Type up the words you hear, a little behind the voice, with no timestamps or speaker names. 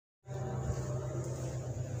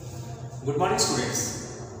Good morning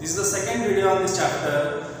students. This is the second video on this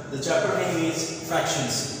chapter. The chapter name is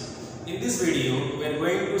fractions. In this video we are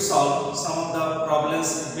going to solve some of the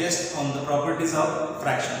problems based on the properties of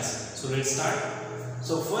fractions. So let's start.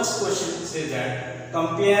 So first question says that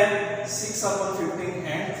compare 6 upon 15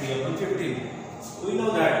 and 3 upon 15. We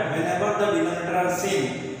know that whenever the denominator are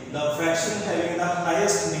same, the fraction having the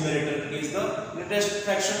highest numerator is the greatest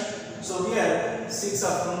fraction. So here 6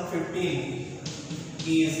 upon 15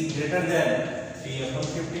 is greater than 3 upon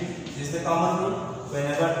 15. This is the common rule.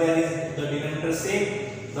 Whenever there is the denominator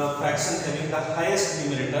same, the fraction having the highest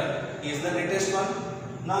numerator is the greatest one.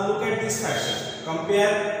 Now look at this fraction.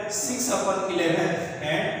 Compare 6 upon 11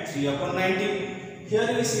 and 3 upon 19.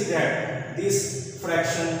 Here we see that this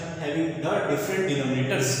fraction having the different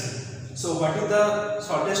denominators. So what is the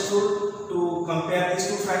shortest rule to compare these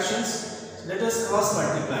two fractions? Let us cross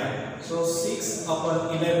multiply. So 6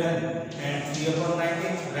 upon 11 and 3 upon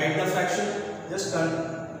 19. Write the fraction. Just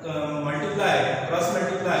multiply, cross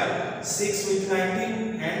multiply 6 with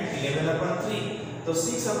 19 and 11 upon 3. So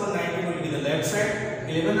 6 upon 19 will be the left side,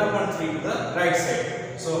 11 upon 3 to the right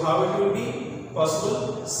side. So how it will be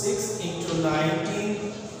possible? 6 into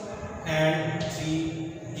 19 and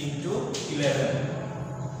 3 into 11.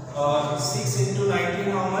 Or 6 into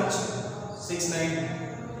 19 how much? 6 9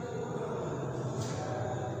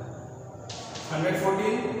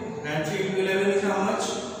 114 and 3 into 11 is how much?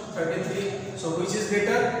 33. So which is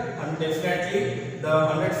greater? And definitely the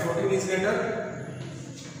 114 is greater.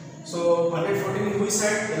 So 114 in which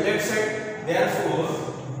side? The left side. Therefore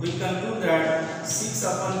we conclude that 6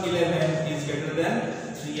 upon 11 is greater than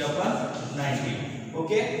 3 upon 19.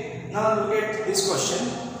 Okay. Now look at this question.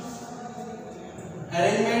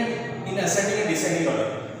 Arrangement in ascending and descending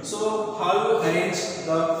order. So how you arrange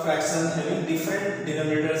the fraction having different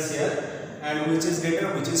denominators here, and which is greater,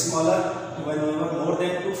 which is smaller. Whenever more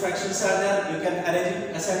than two fractions are there, you can arrange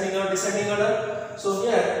in ascending or descending order. So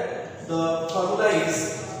here the formula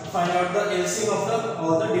is find out the LCM of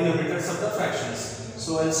all the denominators of the fractions.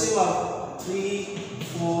 So LCM of 3,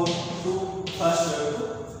 4, 2. First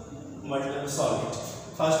we have to solve it.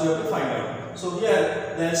 First we have to find out. So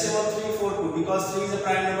here the LCM of 3, 4, 2, because 3 is a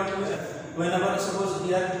prime number. Whenever suppose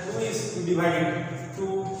here 2 is divided,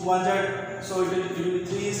 2 1 are, so it will be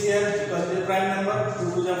 3 is here because it is a prime number.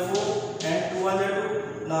 2 2 are 4 and 2 1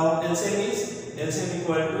 are 2. Now LCM is LCM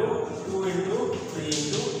equal to 2 into 3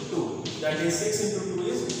 into 2. That is 6 into 2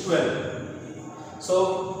 is 12.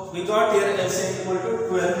 So we got here LCM equal to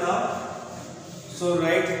 12 now. So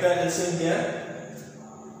write the LCM here.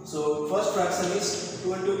 So first fraction is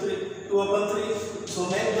 2 into 3, 2 upon 3. So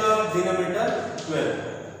make the denominator 12.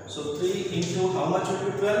 So 3 into how much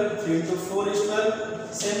will be 12? 3 into 4 is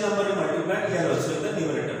 12. Same number you multiply here also in the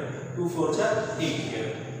numerator. 2 4s are 8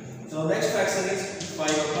 here. So next fraction is 5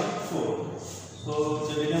 upon 4. So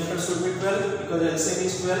the denominator should be 12 because LCM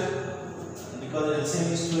is 12. Because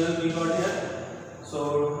LCM is 12 we got here.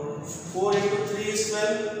 So 4 into 3 is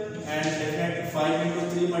 12 and definitely 5 into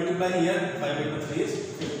 3 multiply here. 5 into 3 is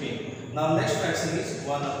 15. Now next fraction is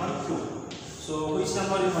 1 upon 2. So which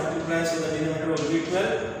number you multiply? So the denominator will be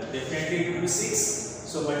 12. Definitely it will be 6.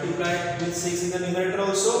 So multiply with 6 in the numerator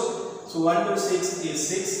also. So 1 to 6 is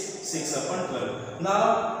 6. 6 upon 12.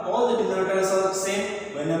 Now all the denominators are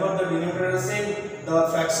same. Whenever the denominator is same, the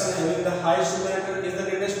fraction having the highest numerator is the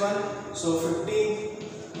greatest one. So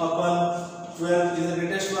 15 upon 12 is the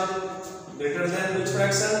greatest one. Greater than which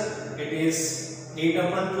fraction? It is 8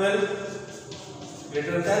 upon 12.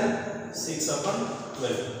 Greater than 6 upon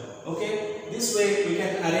 12. Okay, this way we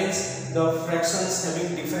can arrange the fractions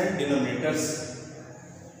having different denominators.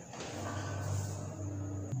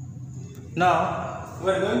 Now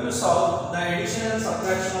we are going to solve the addition and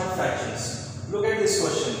subtraction of fractions. Look at this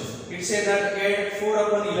question. It says that add 4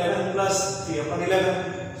 upon 11 plus 3 upon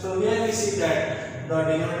 11. So here we see that the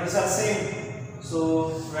denominators are same.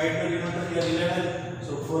 So write the denominator here 11.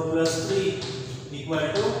 So 4 plus 3 equal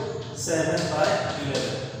to 7 by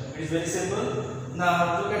 11. It is very simple.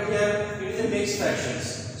 Now look at here, it is a mixed fractions.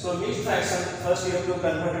 So mixed fraction, first you have to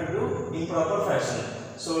convert it to improper fraction.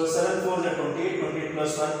 So 7 4 is 28, 28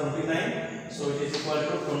 plus 1 29. So it is equal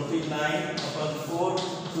to 29 upon 4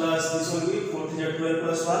 plus this will be 4 is 12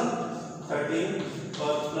 plus 1 13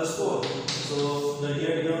 plus 4. So the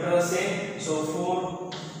here denominator are same. So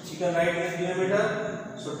 4 you can write in the denominator.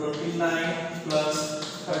 So 29 plus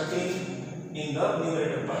 13 in the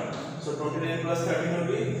numerator part. So 29 plus 13 will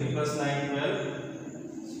be 3 plus 9 12.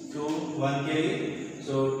 2 1 carry,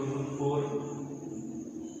 so 2 4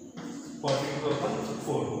 42 upon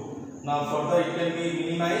 4. Now further it can be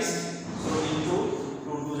minimized. So into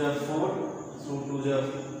 2 2s are 4, 2 2s are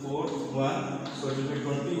 4, 1. So it will be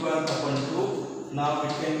 21 upon 2. Now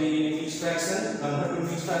it can be in mixed fraction, convert to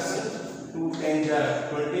mixed fraction. 2 10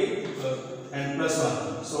 20 and plus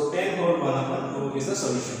 1. So 10 whole 1 upon 2 is the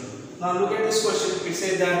solution. Now look at this question. It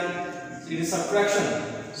says that it is subtraction.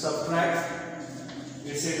 Subtract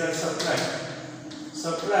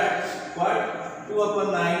what? 2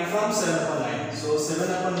 upon 9 from 7 upon 9. So 7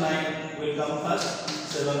 upon 9 will come first.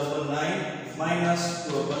 7 upon 9 minus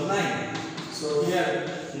 2 upon 9. So here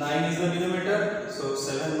 9 is the denominator. So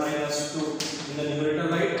 7 minus 2 in the numerator,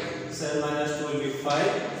 right? 7 minus 2 will be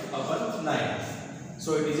 5 upon 9.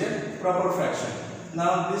 So it is a proper fraction.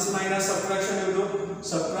 Now this minus subtraction will do.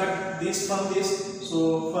 Subtract this from this.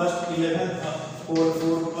 So first 11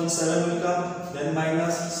 4 upon 7 will come. Then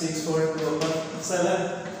minus 6 4 2 upon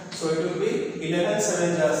 7. So it will be 11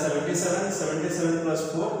 7 77. 77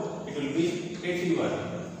 plus 4 it will be 81.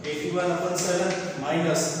 81 upon 7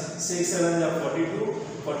 minus 6 7 42.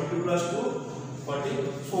 42 plus 2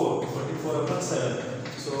 44. 44 upon 7.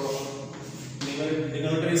 So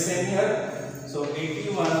denominator is same here. So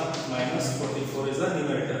 81 minus 44 is the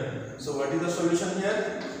numerator. So what is the solution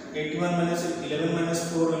here? 81 minus 11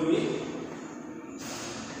 minus 4 will be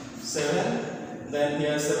 7. Then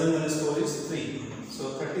here 7 minus 4 is 3.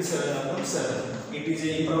 So 37 upon 7. It is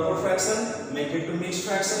a improper fraction. Make it to mixed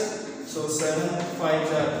fraction. So 7 5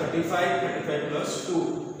 35. 35 plus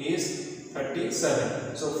 2 is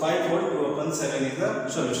 37. So 5 whole 2 upon 7 is the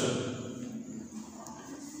solution.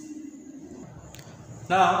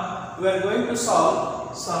 Now we are going to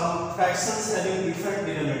solve some fractions having different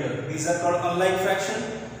denominator. These are called unlike fraction.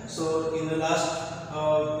 So in the last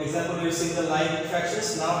example we have seen the like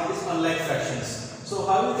fractions. Now it is unlike fractions. So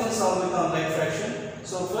how you can solve with the unlike fraction?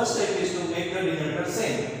 So first step is to make the denominator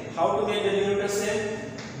same. How to make the denominator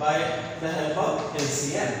same? By the help of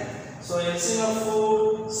LCM. So LCM of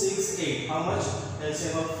 4, 6, 8. How much?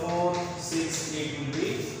 LCM of 4, 6, 8 will be.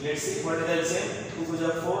 Let's see what is the LCM. 2 is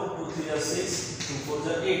 4, 2 3 is 6, 2 4 is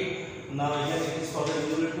 8. Now again it is for the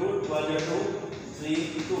numerator 2, 12 is 2, 3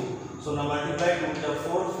 2. So now multiply 2 is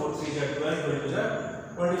 4, 4 3 is 12,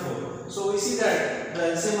 12 is 24. So we see that the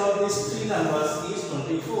LCM of these three numbers is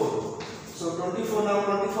 24. So 24, now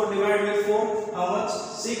 24 divided with 4, how much?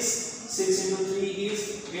 6. 6 into 3 is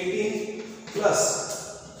 18 plus.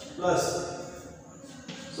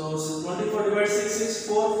 So 24 divided 6 is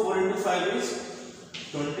 4. 4 into 5 is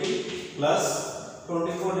 20 plus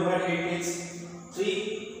 24 divided 8 is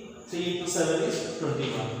 3. 3 into 7 is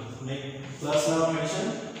 21. Make plus now mention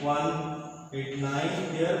 1, 8,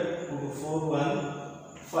 9 here, 2 to 4, 1,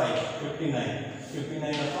 5, 59.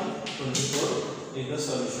 59 upon 24 is the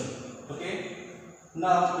solution. Okay.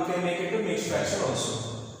 Now we can make it to mixed fraction also.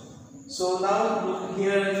 So now look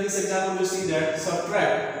here in this example you see that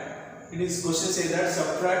subtract. It is question says that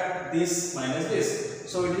subtract this minus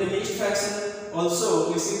this. So it is a mixed fraction.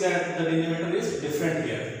 Also we see that the denominator is different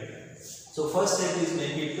here. So first step is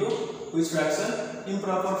make it to which fraction?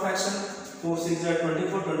 Improper fraction. 4 6 are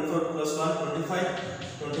 24. 24 plus 1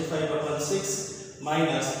 25. 25 upon 6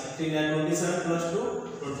 minus 3 9 27 plus 2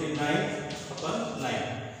 29 upon 9.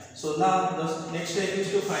 So now the next step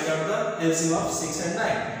is to find out the LCM of 6 and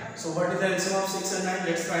 9. So what is the LCM of 6 and 9?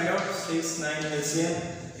 Let's find out. 6 9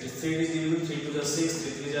 LCM. 3 is divided 3 to the 6,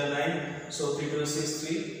 3 3 is 9. So 3 to the 6,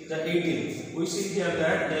 3 the 18. We see here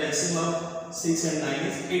that the LCM of 6 and 9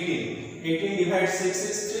 is 18. 18 divided 6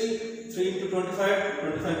 is 3. 3 into 25.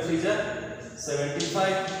 25 3 is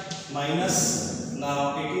 75 minus.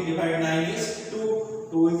 Now 18 divided 9 is 2.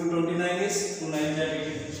 2 into 29 is 2 9 is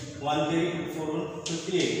 18. 1 3 4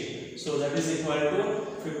 58. So that is equal to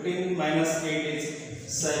 15 minus 8 is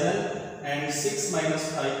 7 and 6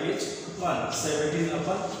 minus 5 is 1. 17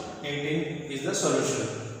 upon 18 is the solution.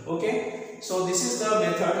 Okay. So this is the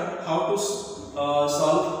method how to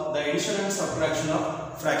solve the addition and subtraction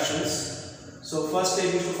of fractions. So first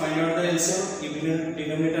step is to find out the LCM. If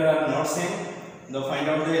denominator are not same, then find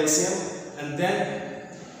out the LCM and then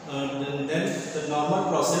the normal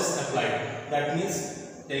process applied. That means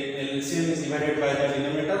the LCM is divided by the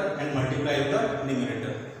denominator and multiplied with the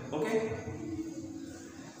numerator. Okay.